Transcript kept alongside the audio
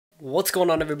What's going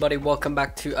on, everybody? Welcome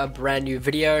back to a brand new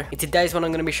video. In today's one,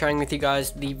 I'm going to be sharing with you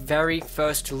guys the very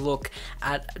first look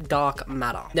at Dark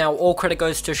Matter. Now, all credit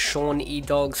goes to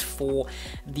SeanEDawgz for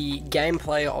the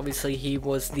gameplay. Obviously, he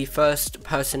was the first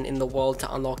person in the world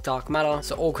to unlock Dark Matter,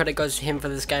 so all credit goes to him for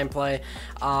this gameplay.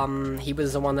 He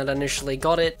was the one that initially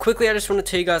got it. Quickly, I just want to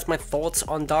tell you guys my thoughts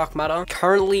on Dark Matter.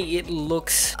 Currently, it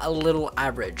looks a little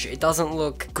average. It doesn't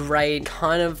look great.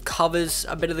 Kind of covers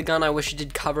a bit of the gun. I wish it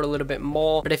did cover a little bit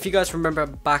more, but if you guys remember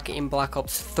back in Black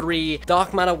Ops 3,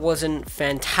 Dark Matter wasn't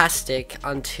fantastic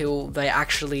until they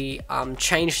actually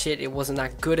changed it. It wasn't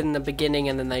that good in the beginning,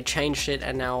 and then they changed it,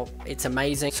 and now it's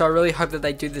amazing. So I really hope that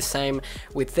they do the same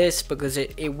with this, because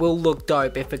it will look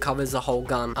dope if it covers the whole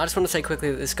gun. I just want to say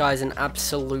quickly that this guy is an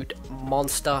absolute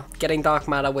monster. Getting Dark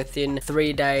Matter within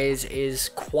 3 days is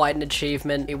quite an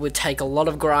achievement. It would take a lot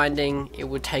of grinding, it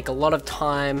would take a lot of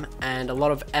time, and a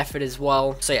lot of effort as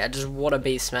well. So yeah, just what a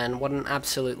beast, man. What an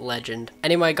absolute legend.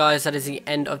 Anyway, guys, that is the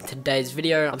end of today's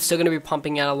video. I'm still going to be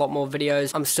pumping out a lot more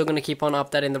videos. I'm still going to keep on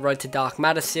updating the Road to Dark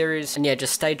Matter series. And yeah,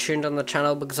 just stay tuned on the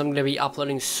channel, because I'm going to be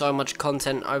uploading so much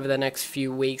content over the next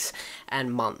few weeks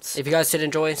and months. If you guys did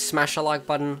enjoy, smash that like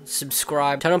button,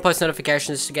 subscribe, turn on post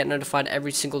notifications to get notified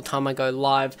every single time I go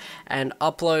live and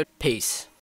upload. Peace.